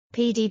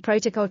PD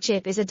protocol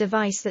chip is a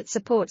device that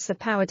supports the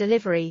power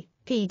delivery,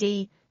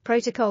 PD,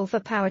 protocol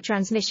for power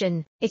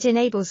transmission. It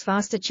enables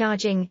faster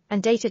charging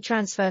and data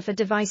transfer for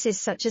devices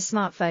such as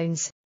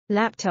smartphones,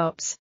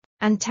 laptops,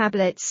 and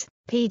tablets.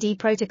 PD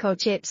protocol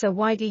chips are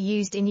widely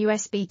used in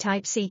USB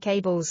Type-C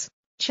cables,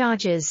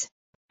 chargers,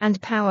 and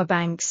power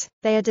banks.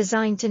 They are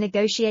designed to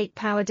negotiate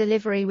power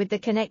delivery with the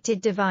connected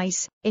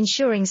device,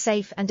 ensuring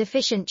safe and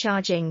efficient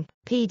charging.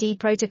 PD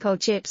protocol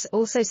chips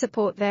also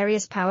support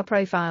various power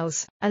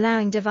profiles,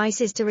 allowing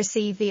devices to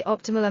receive the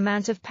optimal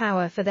amount of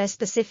power for their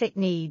specific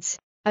needs.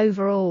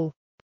 Overall,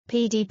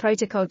 PD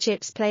protocol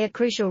chips play a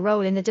crucial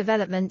role in the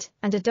development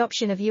and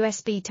adoption of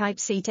USB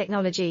Type-C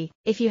technology.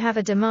 If you have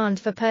a demand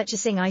for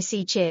purchasing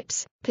IC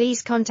chips,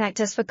 please contact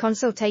us for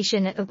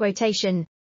consultation or quotation.